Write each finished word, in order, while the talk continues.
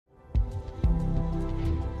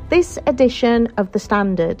This edition of The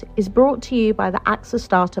Standard is brought to you by the AXA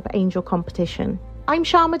Startup Angel Competition. I'm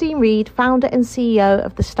Sharmadean Reid, founder and CEO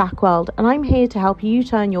of The Stack World, and I'm here to help you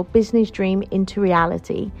turn your business dream into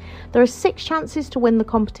reality. There are 6 chances to win the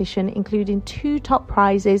competition, including 2 top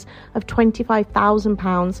prizes of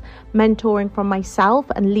 £25,000, mentoring from myself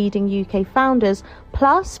and leading UK founders,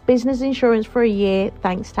 plus business insurance for a year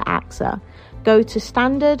thanks to AXA. Go to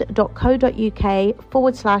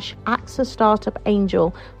standard.co.uk/AXA Startup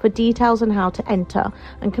Angel for details on how to enter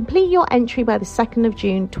and complete your entry by the 2nd of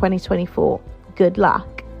June 2024. Good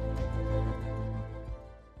luck.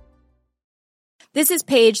 This is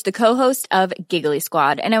Paige, the co-host of Giggly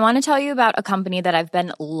Squad, and I want to tell you about a company that I've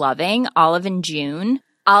been loving, Olive & June.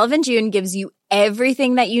 Olive & June gives you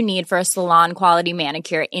everything that you need for a salon-quality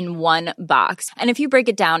manicure in one box. And if you break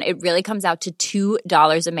it down, it really comes out to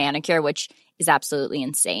 $2 a manicure, which is absolutely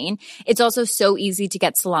insane. It's also so easy to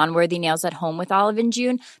get salon-worthy nails at home with Olive &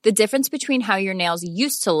 June. The difference between how your nails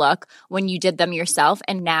used to look when you did them yourself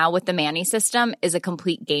and now with the Mani system is a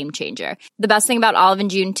complete game changer. The best thing about Olive &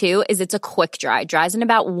 June, too, is it's a quick dry. Dries in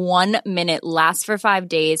about 1 minute, lasts for 5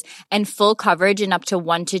 days, and full coverage in up to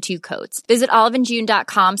 1 to 2 coats. Visit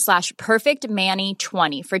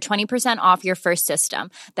oliveandjune.com/perfectmani20 for 20% off your first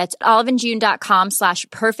system. That's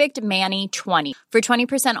oliveandjune.com/perfectmani20 for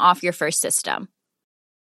 20% off your first system.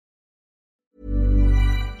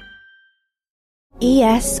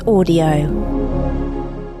 ES Audio.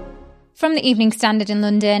 From the Evening Standard in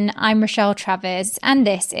London, I'm Rochelle Travers, and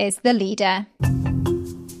this is The Leader.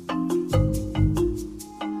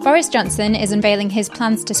 Boris Johnson is unveiling his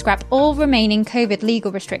plans to scrap all remaining COVID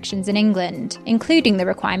legal restrictions in England, including the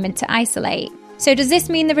requirement to isolate. So does this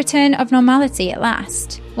mean the return of normality at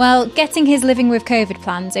last? Well, getting his living with COVID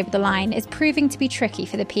plans over the line is proving to be tricky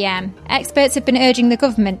for the PM. Experts have been urging the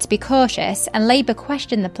government to be cautious, and Labour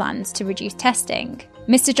questioned the plans to reduce testing.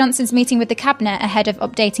 Mr Johnson's meeting with the Cabinet ahead of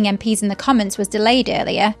updating MPs in the Commons was delayed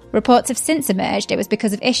earlier. Reports have since emerged it was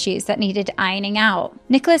because of issues that needed ironing out.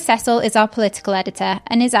 Nicholas Cecil is our political editor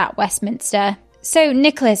and is at Westminster. So,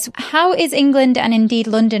 Nicholas, how is England and indeed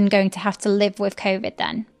London going to have to live with COVID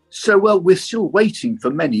then? So, well, we're still waiting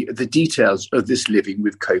for many of the details of this living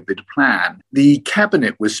with COVID plan. The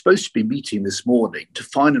Cabinet was supposed to be meeting this morning to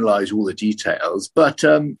finalise all the details, but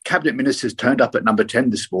Cabinet ministers turned up at number 10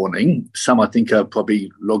 this morning. Some, I think, are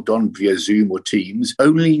probably logged on via Zoom or Teams,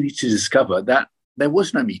 only to discover that there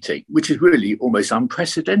was no meeting, which is really almost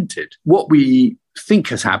unprecedented. What we think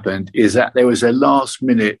has happened is that there was a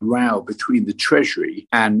last-minute row between the Treasury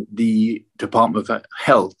and the Department of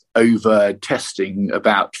Health over testing,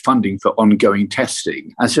 about funding for ongoing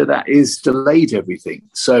testing. And so that is delayed everything.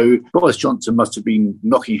 So Boris Johnson must have been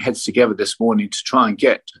knocking heads together this morning to try and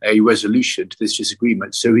get a resolution to this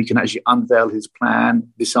disagreement so he can actually unveil his plan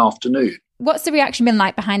this afternoon. What's the reaction been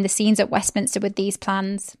like behind the scenes at Westminster with these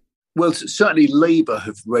plans? Well, certainly Labour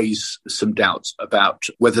have raised some doubts about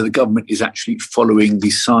whether the government is actually following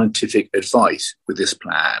the scientific advice with this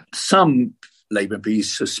plan. Some Labour MPs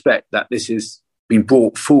suspect that this has been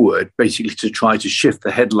brought forward basically to try to shift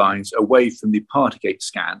the headlines away from the Partygate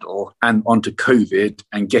scandal and onto COVID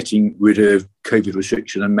and getting rid of COVID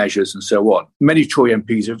restriction and measures and so on. Many Tory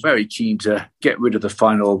MPs are very keen to get rid of the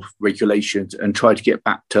final regulations and try to get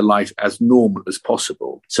back to life as normal as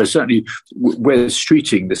possible. So certainly Wes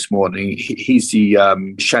Streeting this morning, he's the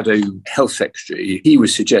Shadow Health Secretary. He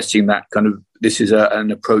was suggesting that kind of this is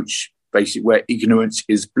an approach basically where ignorance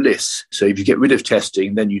is bliss. So if you get rid of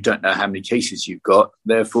testing, then you don't know how many cases you've got.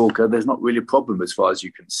 Therefore, there's not really a problem as far as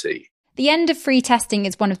you can see. The end of free testing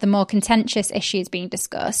is one of the more contentious issues being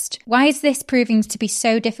discussed. Why is this proving to be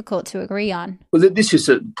so difficult to agree on? Well, this is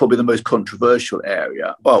probably the most controversial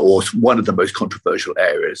area, or one of the most controversial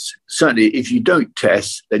areas. Certainly, if you don't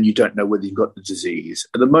test, then you don't know whether you've got the disease.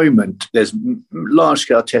 At the moment, there's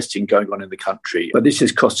large-scale testing going on in the country, but this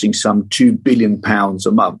is costing some £2 billion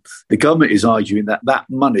a month. The government is arguing that that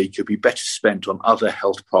money could be better spent on other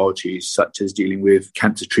health priorities, such as dealing with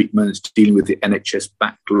cancer treatments, dealing with the NHS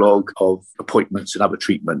backlog of appointments and other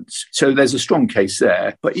treatments. So there's a strong case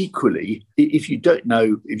there. But equally, if you don't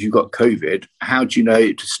know if you've got COVID, how do you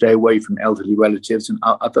know to stay away from elderly relatives and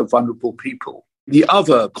other vulnerable people? The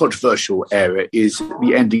other controversial area is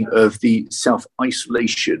the ending of the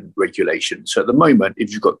self-isolation regulation. So at the moment,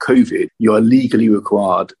 if you've got COVID, you are legally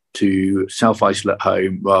required to self-isolate at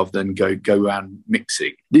home rather than go around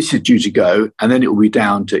mixing. This is due to go, and then it will be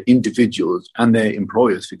down to individuals and their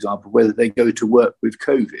employers, for example, whether they go to work with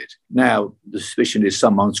COVID. Now, the suspicion is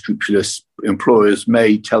some unscrupulous employers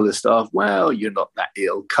may tell their staff, well, you're not that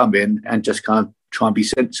ill, come in and just kind of try and be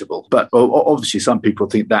sensible. But obviously some people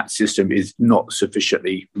think that system is not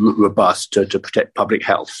sufficiently robust to protect public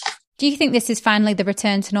health. Do you think this is finally the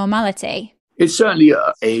return to normality? It's certainly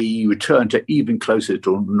a return to even closer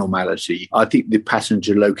to normality. I think the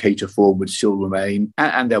passenger locator form would still remain,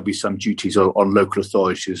 and there'll be some duties on local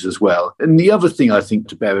authorities as well. And the other thing I think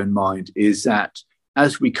to bear in mind is that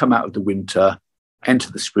as we come out of the winter,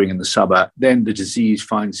 enter the spring and the summer, then the disease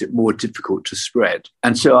finds it more difficult to spread.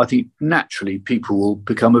 And so I think naturally people will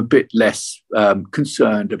become a bit less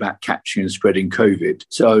concerned about catching and spreading COVID.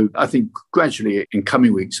 So I think gradually in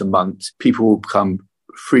coming weeks and months, people will become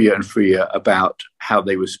freer and freer about how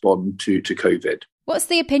they respond to COVID. What's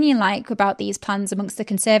the opinion like about these plans amongst the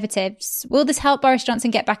Conservatives? Will this help Boris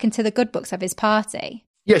Johnson get back into the good books of his party?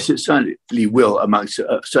 Yes, it certainly will. Amongst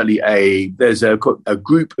there's a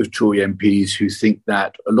group of Tory MPs who think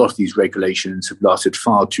that a lot of these regulations have lasted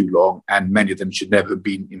far too long and many of them should never have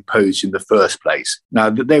been imposed in the first place.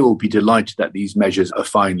 Now, they will be delighted that these measures are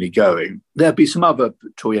finally going. There'll be some other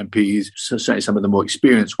Tory MPs, certainly some of the more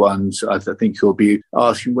experienced ones, I think who'll be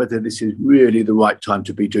asking whether this is really the right time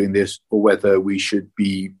to be doing this or whether we should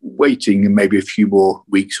be waiting maybe a few more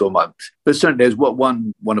weeks or months. But certainly there's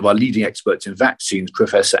one of our leading experts in vaccines,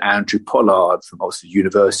 Professor Andrew Pollard from Oxford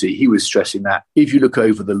University. He was stressing that if you look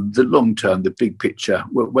over the long term, the big picture,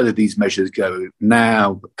 whether these measures go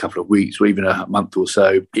now, a couple of weeks or even a month or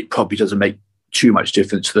so, it probably doesn't make too much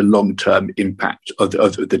difference to the long-term impact of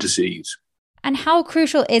the disease. And how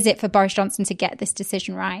crucial is it for Boris Johnson to get this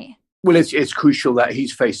decision right? Well, it's crucial that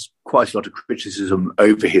he's faced quite a lot of criticism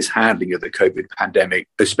over his handling of the COVID pandemic,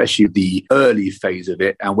 especially the early phase of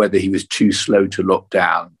it and whether he was too slow to lock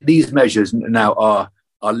down. These measures now are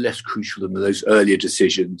less crucial than those earlier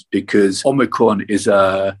decisions because Omicron is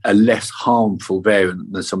a less harmful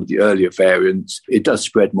variant than some of the earlier variants. It does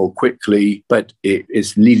spread more quickly, but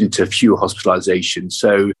it's leading to fewer hospitalizations.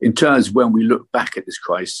 So in terms of when we look back at this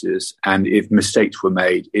crisis and if mistakes were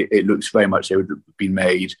made, it looks very much they would have been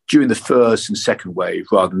made during the first and second wave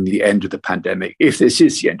rather than the end of the pandemic, if this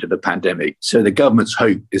is the end of the pandemic. So the government's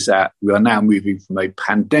hope is that we are now moving from a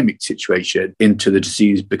pandemic situation into the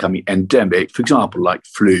disease becoming endemic, for example, like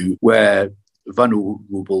flu, where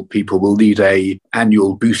vulnerable people will need a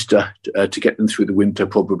annual booster to get them through the winter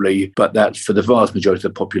probably, but that for the vast majority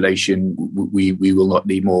of the population, we will not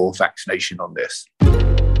need more vaccination on this.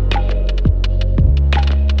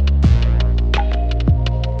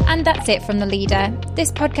 And that's it from The Leader.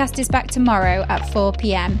 This podcast is back tomorrow at 4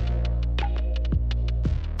 p.m.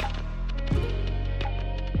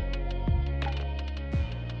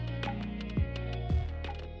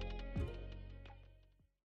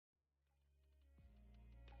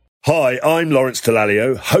 Hi, I'm Lawrence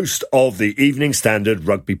Dallaglio, host of the Evening Standard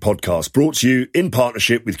Rugby Podcast, brought to you in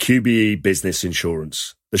partnership with QBE Business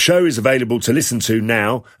Insurance. The show is available to listen to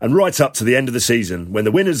now and right up to the end of the season when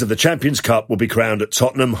the winners of the Champions Cup will be crowned at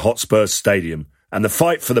Tottenham Hotspur Stadium and the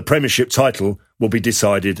fight for the Premiership title will be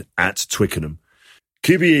decided at Twickenham.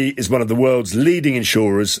 QBE is one of the world's leading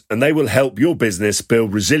insurers and they will help your business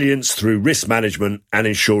build resilience through risk management and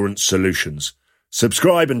insurance solutions.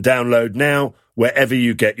 Subscribe and download now wherever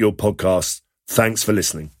you get your podcasts. Thanks for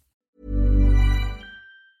listening.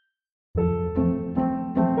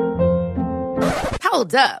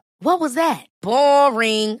 Hold up. What was that?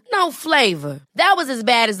 Boring. No flavor. That was as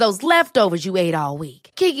bad as those leftovers you ate all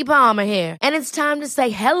week. Keke Palmer here. And it's time to say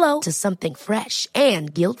hello to something fresh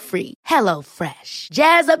and guilt-free. Hello Fresh.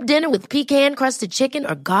 Jazz up dinner with pecan-crusted chicken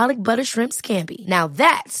or garlic butter shrimp scampi. Now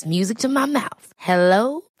that's music to my mouth.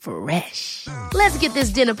 Hello Fresh. Let's get this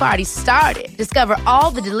dinner party started. Discover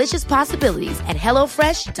all the delicious possibilities at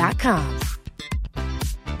HelloFresh.com.